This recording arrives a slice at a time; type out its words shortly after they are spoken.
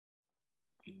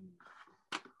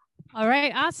All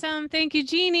right, awesome. Thank you,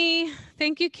 Jeannie.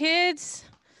 Thank you, kids.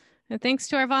 And thanks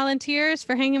to our volunteers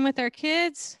for hanging with our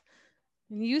kids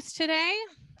and youth today.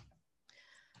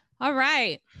 All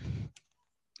right.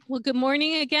 Well, good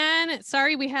morning again.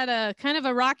 Sorry we had a kind of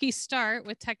a rocky start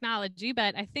with technology,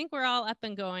 but I think we're all up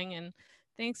and going. And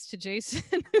thanks to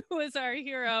Jason, who was our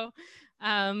hero,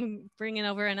 bringing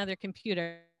over another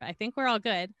computer. I think we're all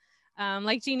good.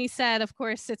 Like Jeannie said, of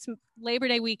course, it's Labor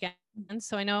Day weekend.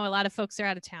 So I know a lot of folks are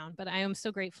out of town, but I am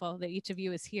so grateful that each of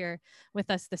you is here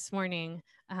with us this morning.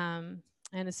 And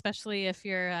especially if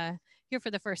you're here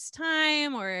for the first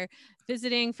time or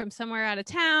visiting from somewhere out of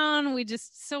town, we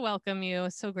just so welcome you.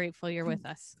 So grateful you're with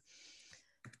us.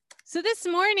 So this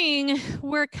morning,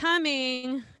 we're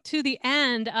coming to the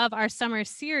end of our summer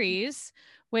series,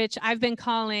 which I've been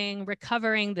calling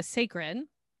Recovering the Sacred.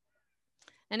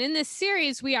 And in this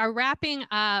series, we are wrapping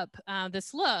up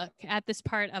this look at this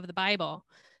part of the Bible,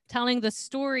 telling the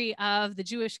story of the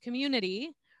Jewish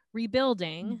community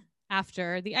rebuilding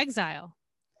after the exile.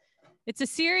 It's a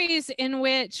series in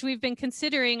which we've been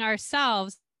considering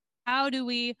ourselves, how do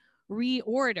we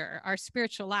reorder our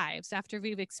spiritual lives after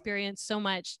we've experienced so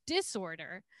much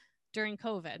disorder during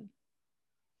COVID?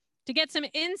 To get some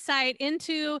insight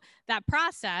into that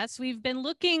process, we've been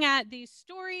looking at these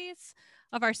stories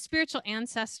of our spiritual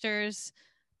ancestors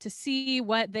to see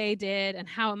what they did and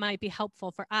how it might be helpful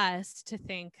for us to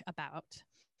think about.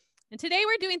 And today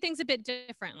we're doing things a bit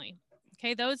differently.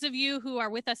 Okay, those of you who are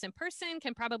with us in person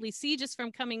can probably see just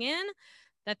from coming in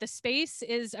that the space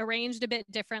is arranged a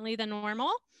bit differently than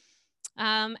normal.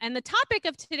 And the topic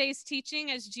of today's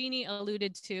teaching, as Jeannie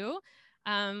alluded to,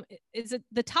 is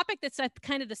the topic that's at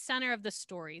kind of the center of the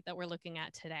story that we're looking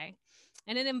at today.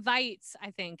 And it invites,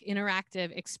 I think,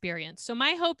 interactive experience. So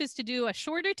my hope is to do a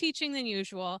shorter teaching than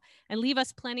usual and leave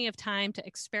us plenty of time to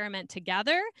experiment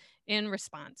together in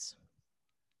response.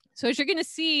 So as you're going to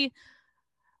see,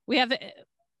 we have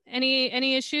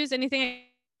any issues, anything I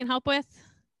can help with?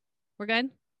 We're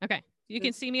good? Okay. You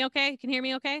can see me okay? You can hear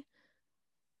me okay?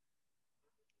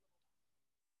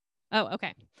 Oh,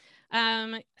 okay.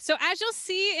 So as you'll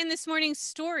see in this morning's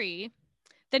story,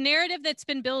 the narrative that's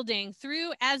been building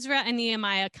through Ezra and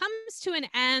Nehemiah comes to an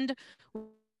end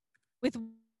with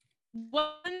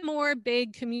one more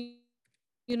big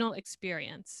communal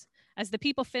experience as the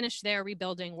people finish their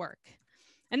rebuilding work.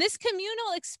 And this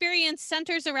communal experience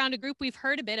centers around a group we've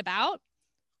heard a bit about,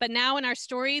 but now in our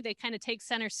story, they kind of take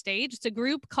center stage. It's a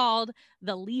group called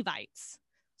the Levites.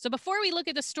 So before we look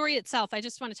at the story itself, I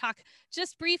just want to talk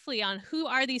just briefly on who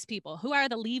are these people? Who are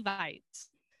the Levites?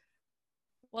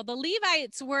 Well, the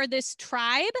Levites were this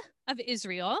tribe of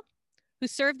Israel who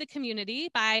served the community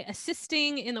by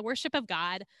assisting in the worship of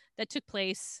God that took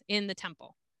place in the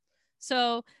temple.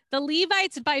 So the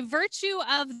Levites, by virtue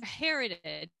of their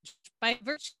heritage, by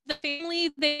virtue of the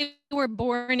family they were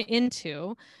born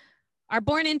into, are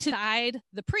born into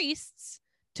the priests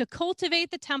to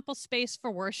cultivate the temple space for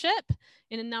worship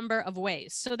in a number of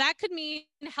ways. So that could mean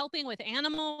helping with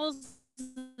animals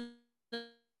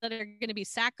that are going to be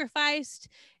sacrificed.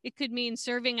 It could mean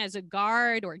serving as a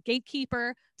guard or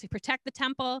gatekeeper to protect the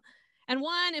temple. And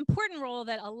one important role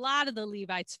that a lot of the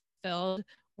Levites filled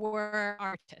were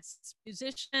artists,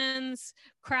 musicians,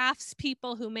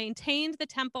 craftspeople who maintained the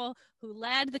temple, who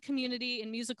led the community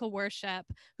in musical worship,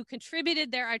 who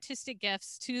contributed their artistic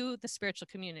gifts to the spiritual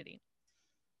community.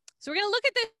 So we're going to look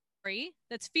at the story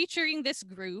that's featuring this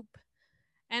group.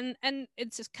 And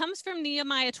it comes from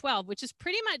Nehemiah 12, which is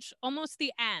pretty much almost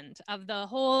the end of the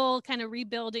whole kind of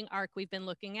rebuilding arc we've been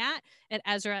looking at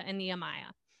Ezra and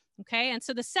Nehemiah. Okay, and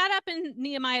so the setup in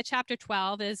Nehemiah chapter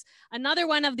 12 is another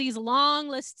one of these long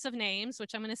lists of names,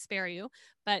 which I'm going to spare you.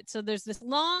 But so there's this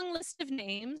long list of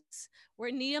names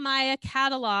where Nehemiah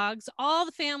catalogs all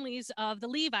the families of the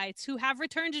Levites who have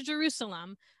returned to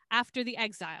Jerusalem after the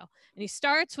exile. And he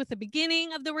starts with the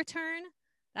beginning of the return.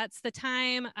 That's the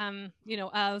time,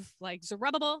 of like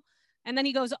Zerubbabel. And then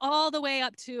he goes all the way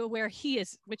up to where he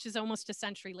is, which is almost a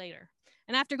century later.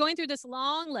 And after going through this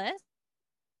long list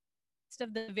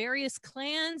of the various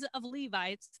clans of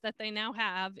Levites that they now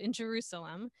have in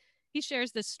Jerusalem, he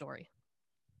shares this story.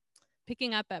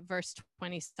 Picking up at verse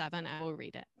 27, I will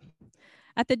read it.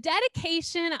 At the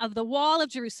dedication of the wall of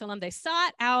Jerusalem, they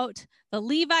sought out the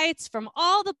Levites from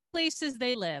all the places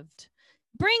they lived,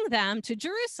 bring them to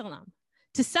Jerusalem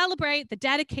to celebrate the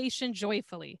dedication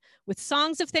joyfully with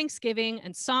songs of thanksgiving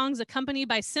and songs accompanied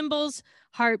by cymbals,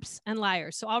 harps, and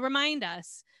lyres. So I'll remind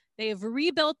us, they have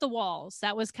rebuilt the walls.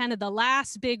 That was kind of the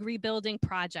last big rebuilding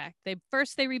project. They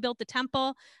rebuilt the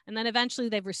temple, and then eventually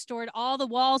they've restored all the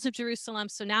walls of Jerusalem.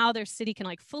 So now their city can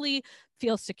like fully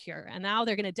feel secure. And now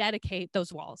they're going to dedicate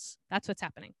those walls. That's what's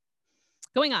happening.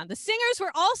 Going on, the singers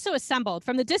were also assembled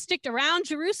from the district around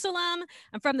Jerusalem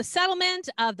and from the settlement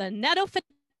of the Netophathites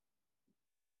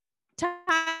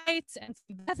and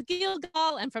from Beth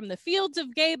Gilgal and from the fields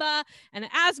of Geba and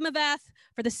Asmaveth,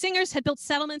 for the singers had built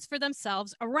settlements for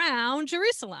themselves around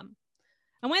Jerusalem.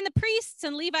 And when the priests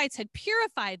and Levites had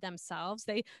purified themselves,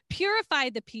 they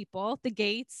purified the people, the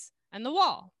gates, and the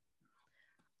wall.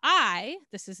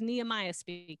 This is Nehemiah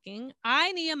speaking,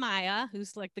 Nehemiah,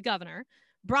 who's like the governor,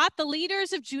 brought the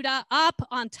leaders of Judah up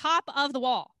on top of the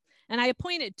wall, and I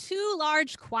appointed 2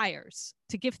 large choirs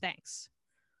to give thanks.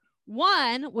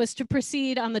 One was to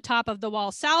proceed on the top of the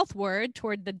wall southward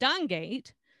toward the Dung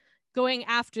Gate. Going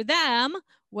after them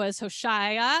was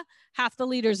Hoshea, half the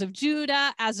leaders of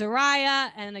Judah,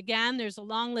 Azariah, and again, there's a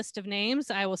long list of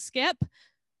names I will skip,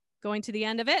 going to the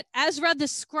end of it. Ezra the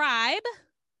scribe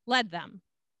led them.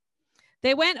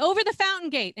 They went over the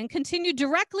fountain gate and continued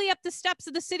directly up the steps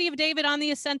of the city of David on the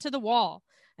ascent to the wall.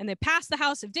 And they passed the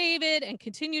house of David and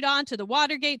continued on to the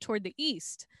water gate toward the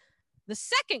east. The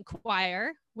second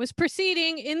choir was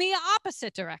proceeding in the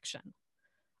opposite direction.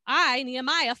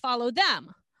 Nehemiah, followed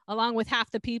them, along with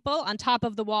half the people on top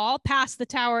of the wall, past the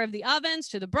Tower of the Ovens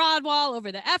to the broad wall,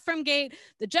 over the Ephraim gate,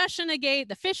 the Jeshanah gate,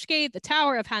 the fish gate, the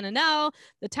Tower of Hananel,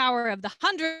 the Tower of the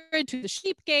 100 to the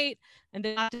sheep gate, and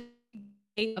the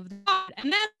gate of God.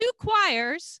 And then 2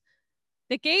 choirs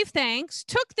that gave thanks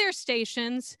took their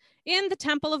stations in the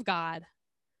temple of God.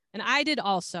 And I did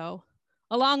also,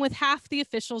 along with half the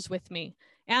officials with me,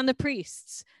 and the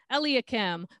priests,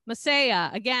 Eliakim,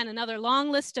 Maaseiah, again, another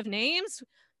long list of names. At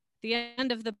the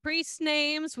end of the priests'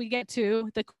 names, we get to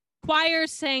the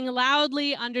choirs sang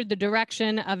loudly under the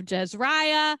direction of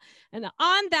Jezreiah. And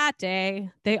on that day,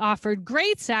 they offered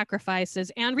great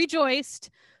sacrifices and rejoiced,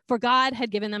 for God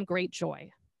had given them great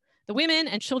joy. The women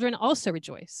and children also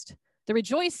rejoiced. The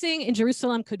rejoicing in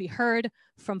Jerusalem could be heard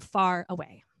from far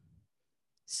away.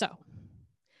 So,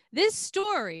 this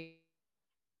story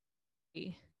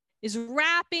is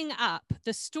wrapping up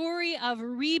the story of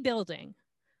rebuilding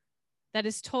that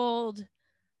is told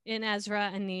in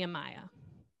Ezra and Nehemiah.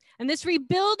 And this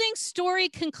rebuilding story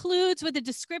concludes with a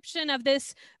description of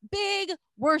this big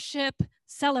worship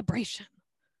celebration.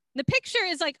 The picture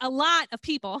is like a lot of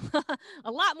people,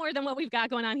 a lot more than what we've got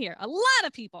going on here. A lot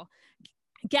of people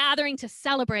gathering to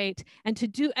celebrate and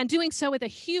doing so with a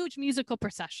huge musical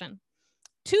procession.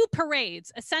 2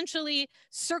 parades essentially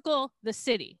circle the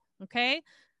city, okay?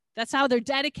 That's how they're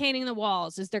dedicating the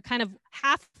walls, is they're kind of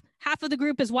half of the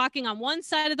group is walking on one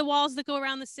side of the walls that go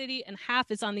around the city and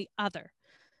half is on the other.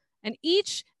 And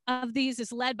each of these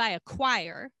is led by a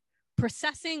choir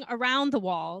processing around the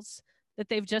walls that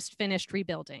they've just finished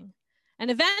rebuilding.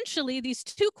 And eventually these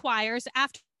 2 choirs,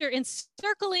 after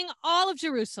encircling all of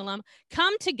Jerusalem,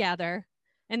 come together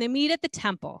and they meet at the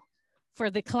temple for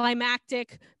the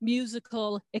climactic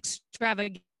musical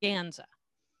extravaganza.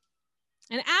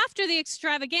 And after the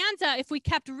extravaganza, if we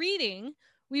kept reading,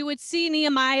 we would see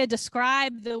Nehemiah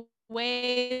describe the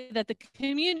way that the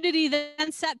community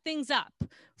then set things up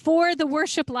for the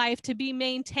worship life to be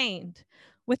maintained,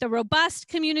 with a robust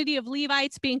community of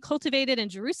Levites being cultivated in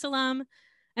Jerusalem.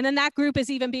 And then that group is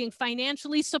even being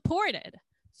financially supported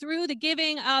through the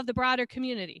giving of the broader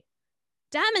community,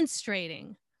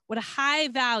 demonstrating what a high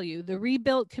value the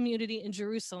rebuilt community in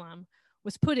Jerusalem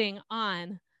was putting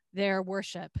on their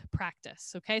worship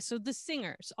practice. Okay, so the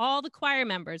singers, all the choir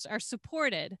members are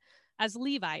supported as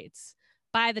Levites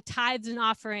by the tithes and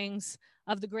offerings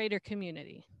of the greater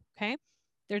community. Okay,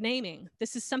 they're naming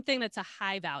this is something that's a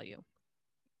high value.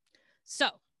 So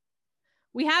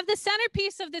we have the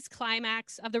centerpiece of this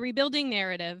climax of the rebuilding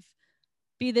narrative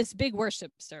be this big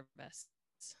worship service,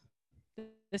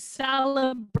 the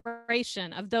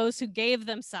celebration of those who gave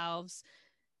themselves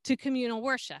to communal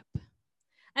worship.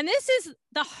 And this is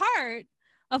the heart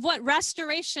of what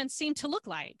restoration seemed to look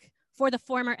like for the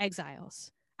former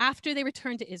exiles after they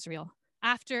returned to Israel,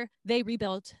 after they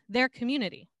rebuilt their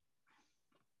community.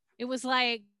 It was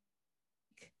like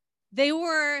they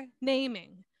were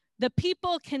naming, the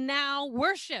people can now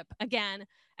worship again,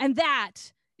 and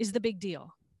that is the big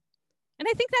deal. And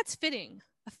I think that's fitting,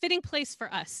 a fitting place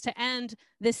for us to end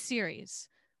this series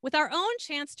with our own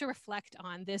chance to reflect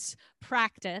on this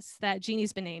practice that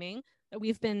Jeannie's been naming, that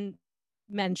we've been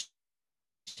mentioning,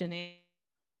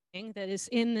 that is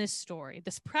in this story,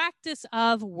 this practice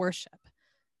of worship.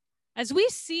 As we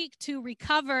seek to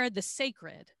recover the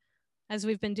sacred, as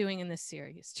we've been doing in this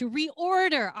series, to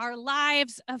reorder our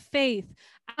lives of faith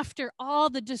after all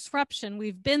the disruption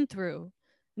we've been through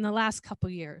in the last couple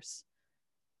years,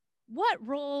 what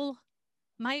role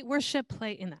might worship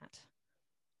play in that?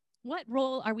 What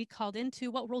role are we called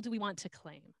into? What role do we want to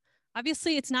claim?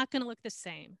 Obviously, it's not going to look the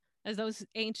same as those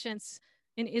ancients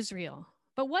in Israel.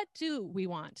 But what do we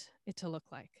want it to look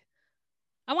like?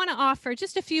 I want to offer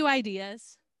just a few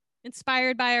ideas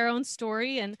inspired by our own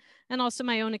story and also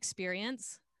my own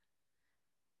experience,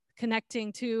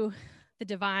 connecting to the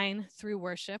divine through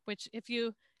worship, which if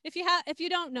you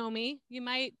don't know me, you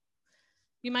might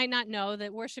not know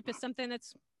that worship is something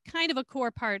that's kind of a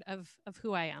core part of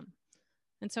who I am.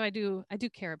 And so I do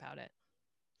care about it.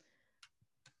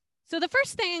 So the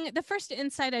first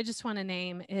insight I just want to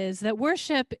name is that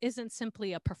worship isn't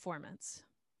simply a performance.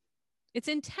 It's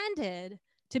intended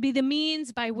to be the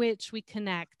means by which we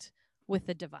connect with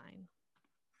the divine.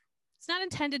 It's not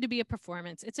intended to be a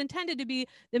performance. It's intended to be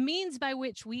the means by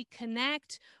which we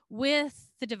connect with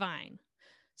the divine.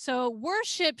 So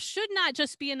worship should not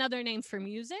just be another name for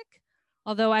music,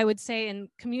 although I would say in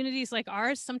communities like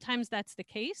ours, sometimes that's the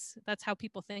case. That's how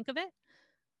people think of it.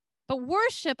 But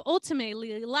worship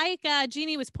ultimately, like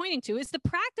Jeannie was pointing to, is the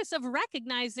practice of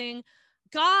recognizing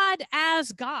God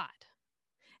as God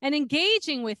and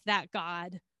engaging with that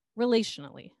God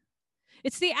relationally.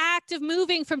 It's the act of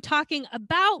moving from talking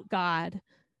about God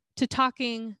to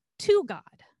talking to God.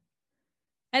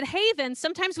 At Haven,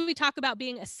 sometimes we talk about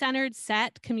being a centered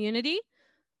set community.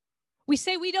 We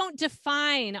say we don't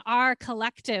define our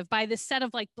collective by this set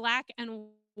of like black and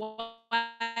white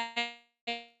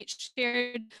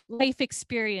shared life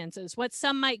experiences, what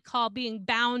some might call being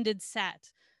bounded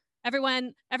set.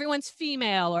 Everyone's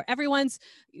female, or everyone's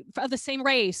of the same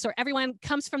race, or everyone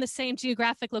comes from the same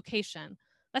geographic location.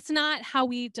 That's not how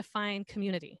we define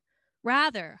community.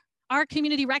 Rather, our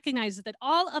community recognizes that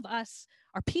all of us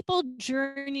are people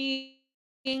journeying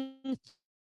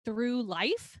through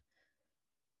life.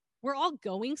 We're all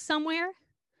going somewhere.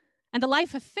 And the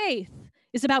life of faith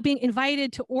is about being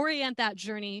invited to orient that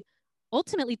journey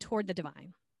ultimately toward the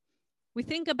divine. We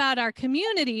think about our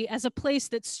community as a place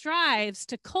that strives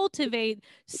to cultivate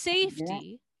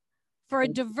safety for a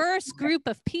diverse group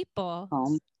of people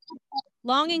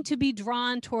longing to be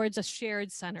drawn towards a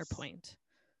shared center point,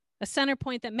 a center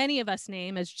point that many of us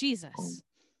name as Jesus.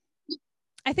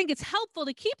 I think it's helpful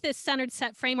to keep this centered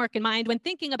set framework in mind when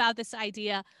thinking about this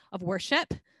idea of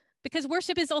worship, because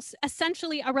worship is also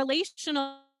essentially a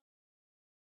relational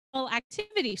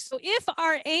activity. So if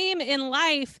our aim in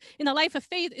life, in the life of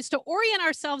faith, is to orient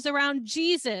ourselves around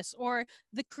Jesus or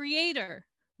the Creator,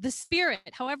 the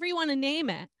Spirit, however you want to name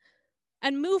it,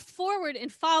 and move forward in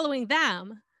following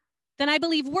them, then I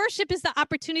believe worship is the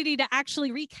opportunity to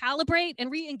actually recalibrate and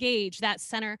re-engage that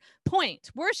center point.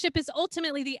 Worship is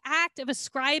ultimately the act of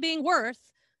ascribing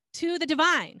worth to the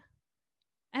divine.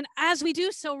 And as we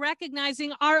do so,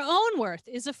 recognizing our own worth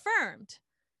is affirmed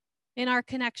in our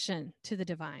connection to the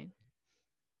divine.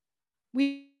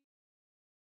 We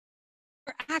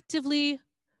are actively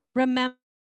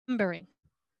remembering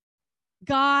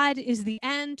God is the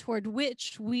end toward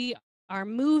which we are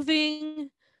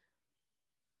moving,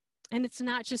 and it's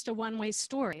not just a one-way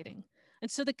story. And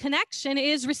so the connection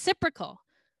is reciprocal.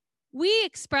 We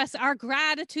express our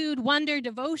gratitude, wonder,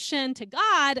 devotion to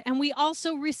God, and we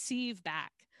also receive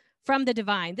back from the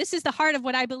divine. This is the heart of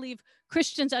what I believe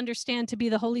Christians understand to be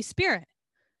the Holy Spirit.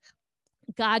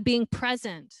 God being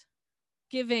present,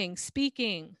 giving,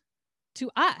 speaking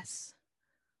to us.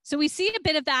 So we see a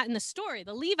bit of that in the story.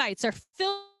 The Levites are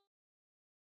filled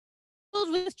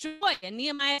with joy, and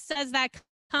Nehemiah says that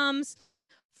comes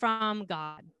from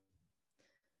God.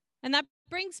 And that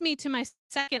brings me to my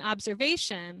second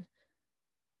observation,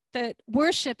 that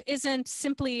worship isn't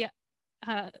simply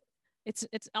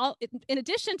in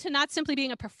addition to not simply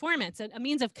being a performance, a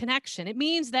means of connection, it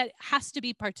means that it has to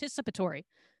be participatory.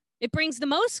 It brings the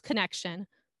most connection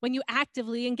when you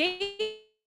actively engage.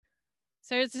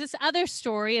 So there's this other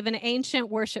story of an ancient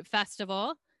worship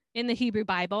festival in the Hebrew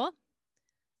Bible.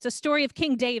 It's a story of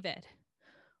King David,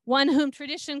 one whom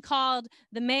tradition called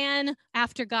the man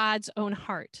after God's own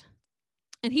heart.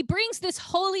 And he brings this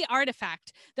holy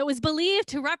artifact that was believed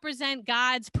to represent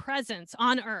God's presence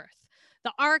on earth,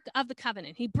 the Ark of the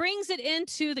Covenant. He brings it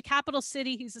into the capital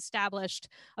city he's established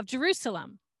of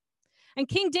Jerusalem. And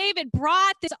King David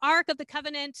brought this Ark of the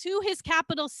Covenant to his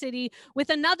capital city with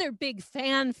another big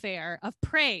fanfare of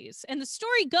praise. And the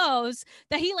story goes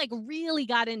that he really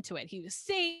got into it. He was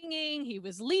singing, he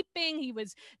was leaping, he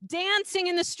was dancing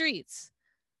in the streets.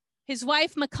 His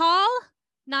wife, Michal,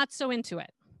 not so into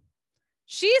it.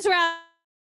 She's rather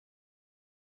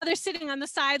sitting on the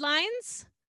sidelines,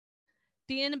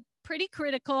 being pretty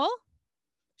critical.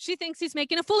 She thinks he's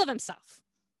making a fool of himself,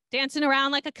 dancing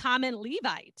around like a common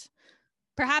Levite,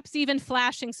 perhaps even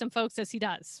flashing some folks as he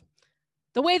does.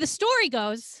 The way the story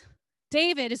goes,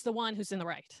 David is the one who's in the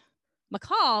right.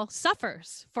 McCall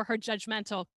suffers for her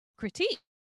judgmental critique.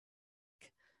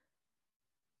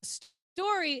 The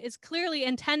story is clearly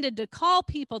intended to call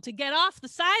people to get off the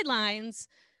sidelines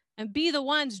and be the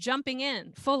ones jumping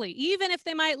in fully, even if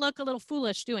they might look a little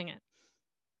foolish doing it.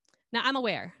 Now, I'm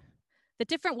aware that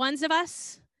different ones of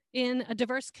us in a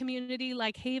diverse community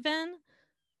like Haven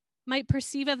might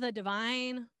perceive of the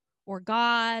divine or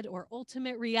God or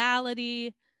ultimate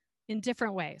reality in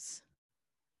different ways.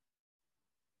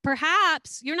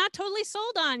 Perhaps you're not totally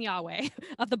sold on Yahweh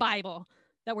of the Bible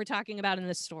that we're talking about in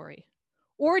this story,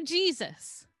 or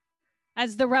Jesus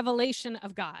as the revelation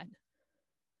of God.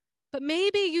 But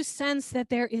maybe you sense that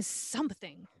there is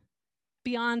something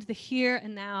beyond the here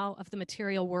and now of the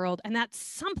material world, and that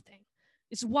something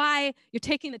is why you're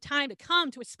taking the time to come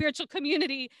to a spiritual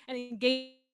community and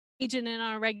engage in it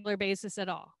on a regular basis at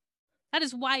all. That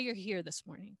is why you're here this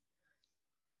morning.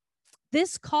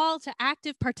 This call to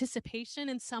active participation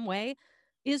in some way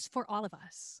is for all of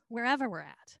us, wherever we're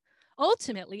at.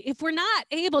 Ultimately, if we're not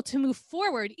able to move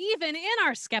forward, even in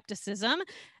our skepticism,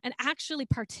 and actually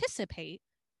participate,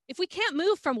 if we can't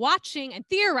move from watching and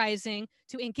theorizing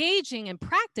to engaging and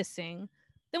practicing,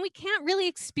 then we can't really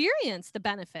experience the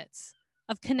benefits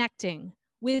of connecting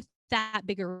with that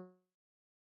bigger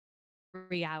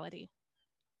reality.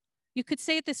 You could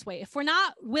say it this way: if we're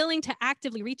not willing to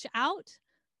actively reach out,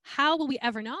 how will we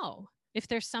ever know if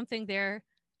there's something there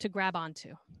to grab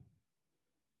onto?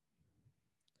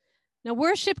 Now,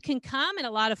 worship can come in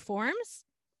a lot of forms,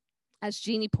 as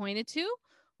Jeannie pointed to.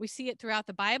 We see it throughout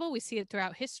the Bible. We see it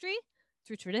throughout history,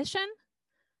 through tradition.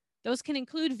 Those can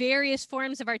include various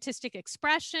forms of artistic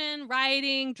expression,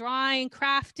 writing, drawing,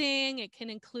 crafting. It can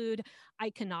include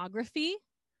iconography.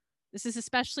 This is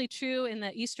especially true in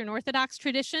the Eastern Orthodox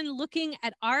tradition, looking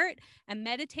at art and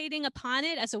meditating upon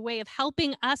it as a way of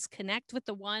helping us connect with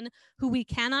the one who we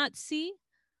cannot see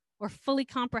or fully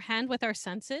comprehend with our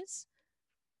senses.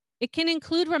 It can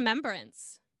include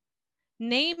remembrance,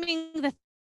 naming the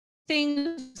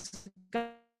things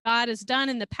God has done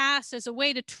in the past as a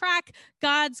way to track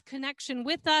God's connection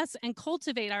with us and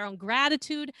cultivate our own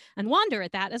gratitude and wonder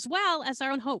at that, as well as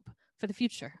our own hope for the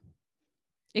future.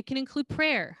 It can include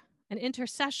prayer and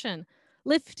intercession,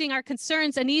 lifting our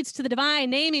concerns and needs to the divine,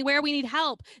 naming where we need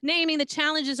help, naming the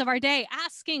challenges of our day,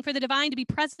 asking for the divine to be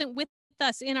present with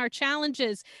us in our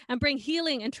challenges and bring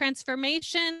healing and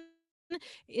transformation.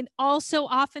 It also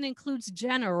often includes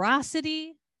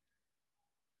generosity,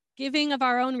 giving of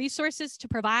our own resources to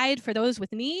provide for those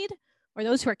with need or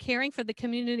those who are caring for the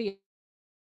community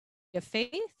of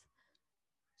faith,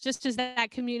 just as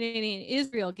that community in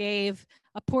Israel gave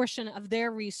a portion of their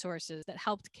resources that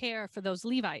helped care for those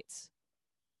Levites.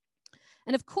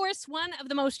 And of course, one of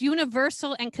the most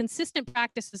universal and consistent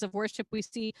practices of worship we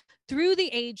see through the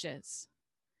ages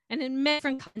and in many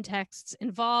different contexts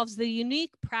involves the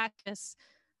unique practice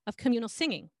of communal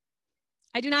singing.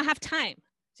 I do not have time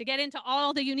to get into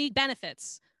all the unique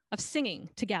benefits of singing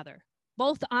together,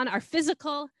 both on our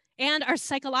physical and our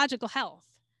psychological health,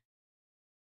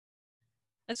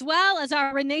 as well as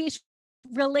our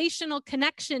relational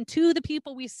connection to the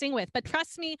people we sing with. But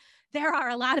trust me, there are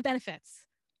a lot of benefits.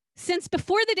 Since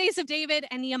before the days of David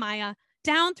and Nehemiah,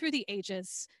 down through the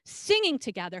ages, singing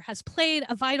together has played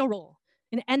a vital role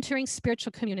in entering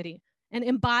spiritual community and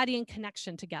embodying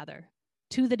connection together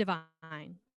to the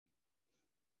divine.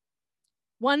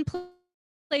 One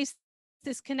place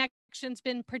this connection's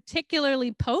been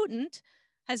particularly potent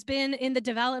has been in the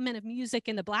development of music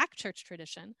in the Black church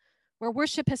tradition, where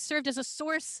worship has served as a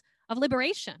source of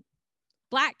liberation.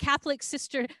 Black Catholic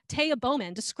sister Taya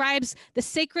Bowman describes the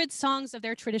sacred songs of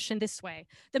their tradition this way: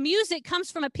 the music comes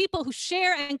from a people who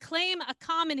share and claim a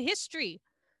common history,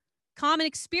 common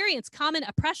experience, common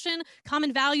oppression,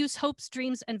 common values, hopes,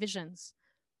 dreams, and visions.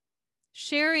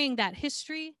 Sharing that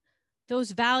history,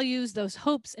 those values, those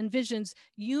hopes and visions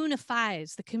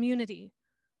unifies the community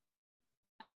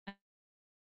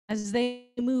as they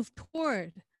move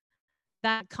toward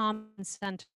that common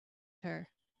center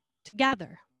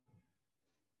together.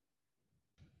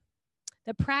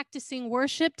 That practicing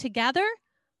worship together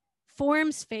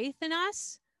forms faith in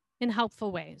us in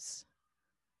helpful ways.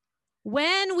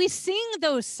 When we sing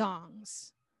those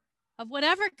songs of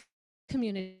whatever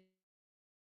community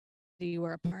you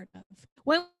are a part of,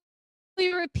 when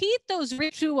we repeat those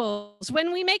rituals,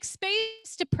 when we make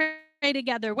space to pray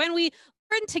together, when we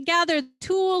learn together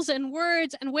tools and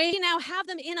words and we now have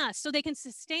them in us so they can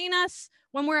sustain us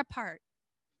when we're apart.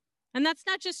 And that's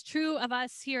not just true of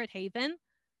us here at Haven.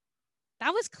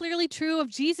 That was clearly true of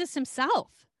Jesus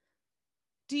himself.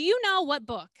 Do you know what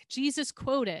book Jesus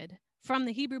quoted from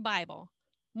the Hebrew Bible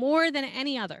more than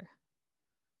any other?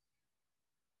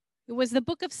 It was the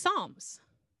book of Psalms.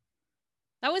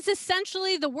 That was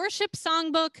essentially the worship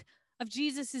songbook of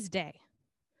Jesus's day.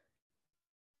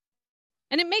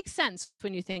 And it makes sense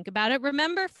when you think about it.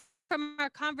 Remember from our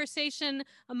conversation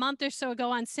a month or so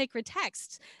ago on sacred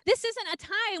texts, this isn't a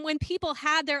time when people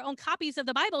had their own copies of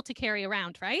the Bible to carry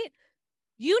around, right?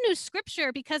 You knew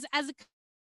scripture because as a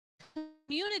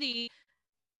community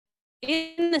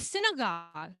in the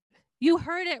synagogue, you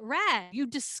heard it read, you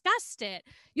discussed it,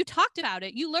 you talked about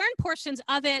it, you learned portions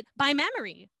of it by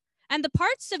memory. And the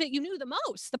parts of it you knew the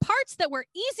most, the parts that were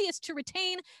easiest to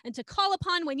retain and to call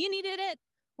upon when you needed it,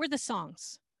 were the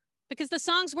songs. Because the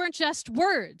songs weren't just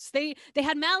words. They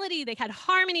had melody, they had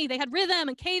harmony, they had rhythm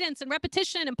and cadence and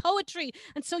repetition and poetry.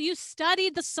 And so you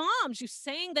studied the Psalms, you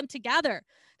sang them together.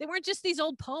 They weren't just these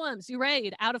old poems you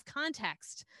read out of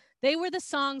context. They were the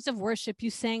songs of worship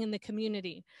you sang in the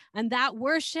community. And that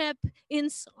worship in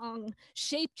song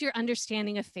shaped your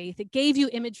understanding of faith. It gave you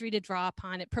imagery to draw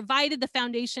upon. It provided the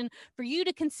foundation for you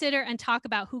to consider and talk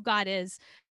about who God is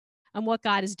and what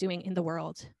God is doing in the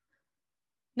world.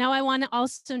 Now, I want to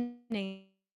also name,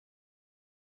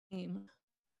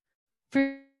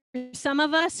 for some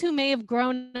of us who may have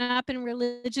grown up in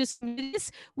religious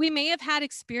communities, we may have had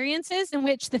experiences in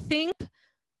which the things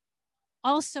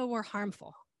also were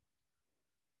harmful.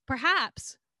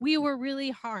 Perhaps we were really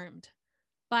harmed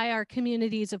by our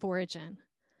communities of origin.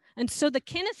 And so the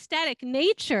kinesthetic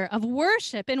nature of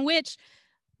worship, in which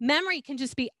memory can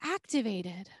just be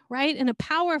activated, right, in a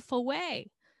powerful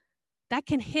way, that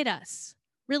can hit us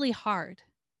really hard.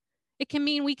 It can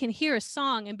mean we can hear a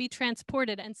song and be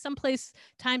transported, and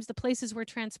times the places we're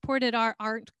transported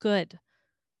aren't good.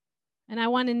 And I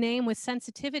want to name with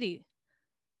sensitivity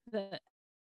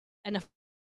and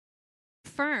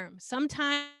affirm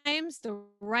sometimes the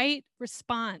right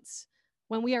response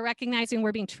when we are recognizing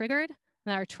we're being triggered,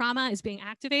 that our trauma is being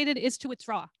activated, is to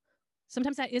withdraw.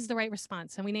 Sometimes that is the right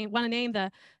response, and we want to name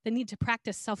the need to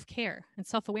practice self-care and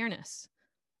self-awareness.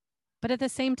 But at the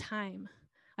same time,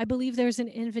 I believe there's an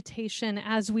invitation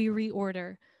as we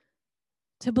reorder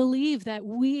to believe that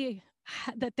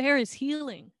that there is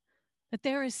healing, that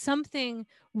there is something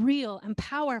real and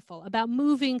powerful about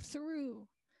moving through.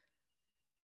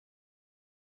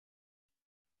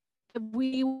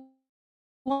 We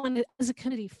want to, as a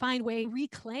community, find a way to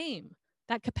reclaim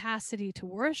that capacity to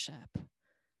worship,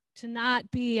 to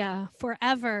not be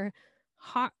forever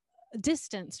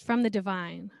distanced from the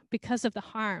divine because of the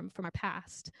harm from our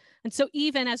past. And so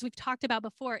even as we've talked about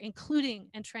before, including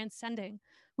and transcending,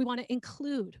 we want to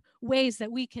include ways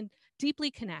that we can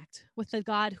deeply connect with the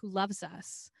God who loves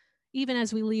us, even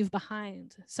as we leave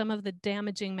behind some of the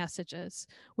damaging messages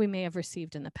we may have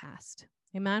received in the past.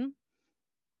 Amen?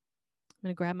 I'm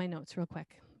going to grab my notes real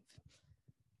quick.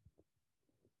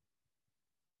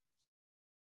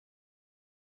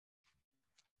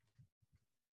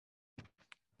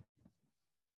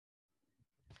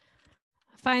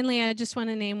 Finally, I just want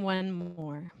to name one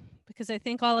more, because I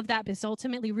think all of that is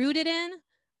ultimately rooted in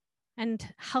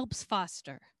and helps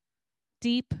foster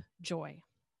deep joy.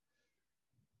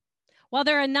 While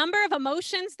there are a number of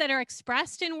emotions that are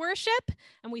expressed in worship,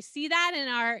 and we see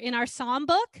that in our psalm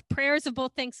book, prayers of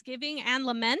both thanksgiving and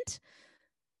lament,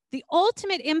 the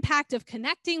ultimate impact of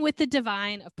connecting with the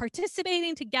divine, of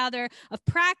participating together, of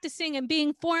practicing and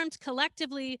being formed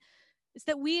collectively, is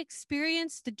that we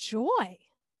experience the joy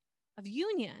of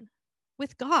union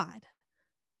with God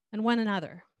and one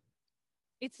another.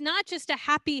 It's not just a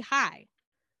happy high.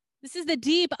 This is the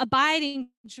deep, abiding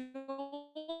joy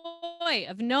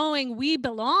of knowing we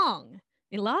belong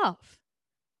in love.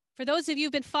 For those of you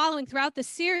who've been following throughout the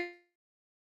series,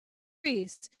 you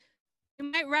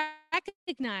might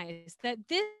recognize that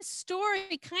this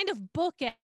story kind of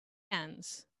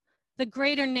bookends the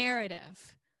greater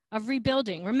narrative of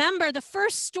rebuilding. Remember the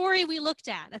first story we looked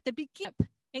at the beginning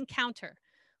encounter,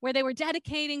 where they were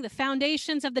dedicating the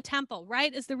foundations of the temple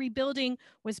right as the rebuilding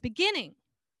was beginning.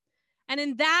 And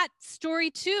in that story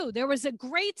too, there was a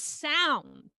great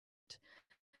sound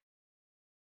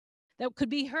that could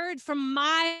be heard from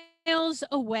miles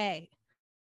away.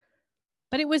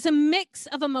 But it was a mix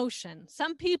of emotion.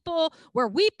 Some people were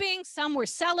weeping, some were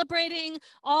celebrating,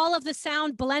 all of the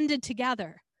sound blended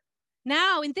together.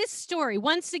 Now, in this story,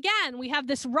 once again, we have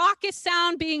this raucous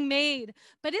sound being made,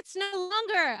 but it's no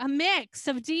longer a mix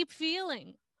of deep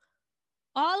feeling.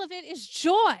 All of it is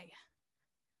joy.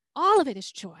 All of it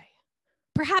is joy.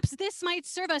 Perhaps this might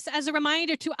serve us as a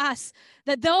reminder to us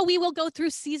that though we will go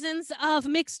through seasons of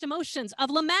mixed emotions,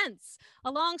 of laments,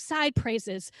 alongside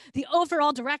praises, the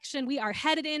overall direction we are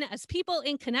headed in as people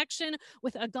in connection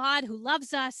with a God who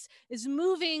loves us is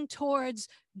moving towards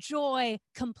joy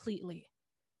completely.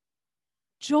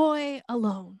 joy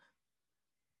alone.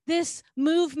 This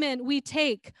movement we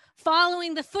take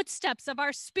following the footsteps of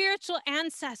our spiritual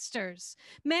ancestors,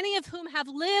 many of whom have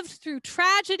lived through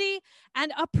tragedy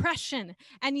and oppression,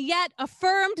 and yet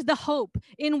affirmed the hope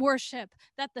in worship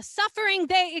that the suffering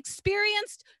they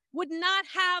experienced would not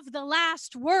have the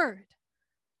last word.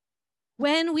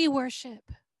 When we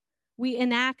worship, we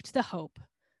enact the hope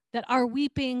that our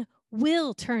weeping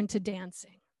will turn to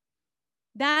dancing.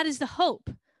 That is the hope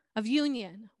of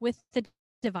union with the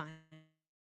divine.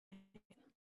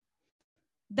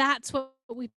 That's what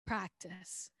we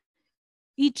practice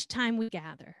each time we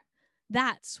gather.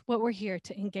 That's what we're here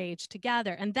to engage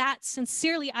together. And that,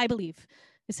 sincerely, I believe,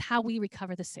 is how we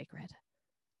recover the sacred.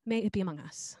 May it be among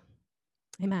us.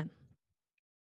 Amen.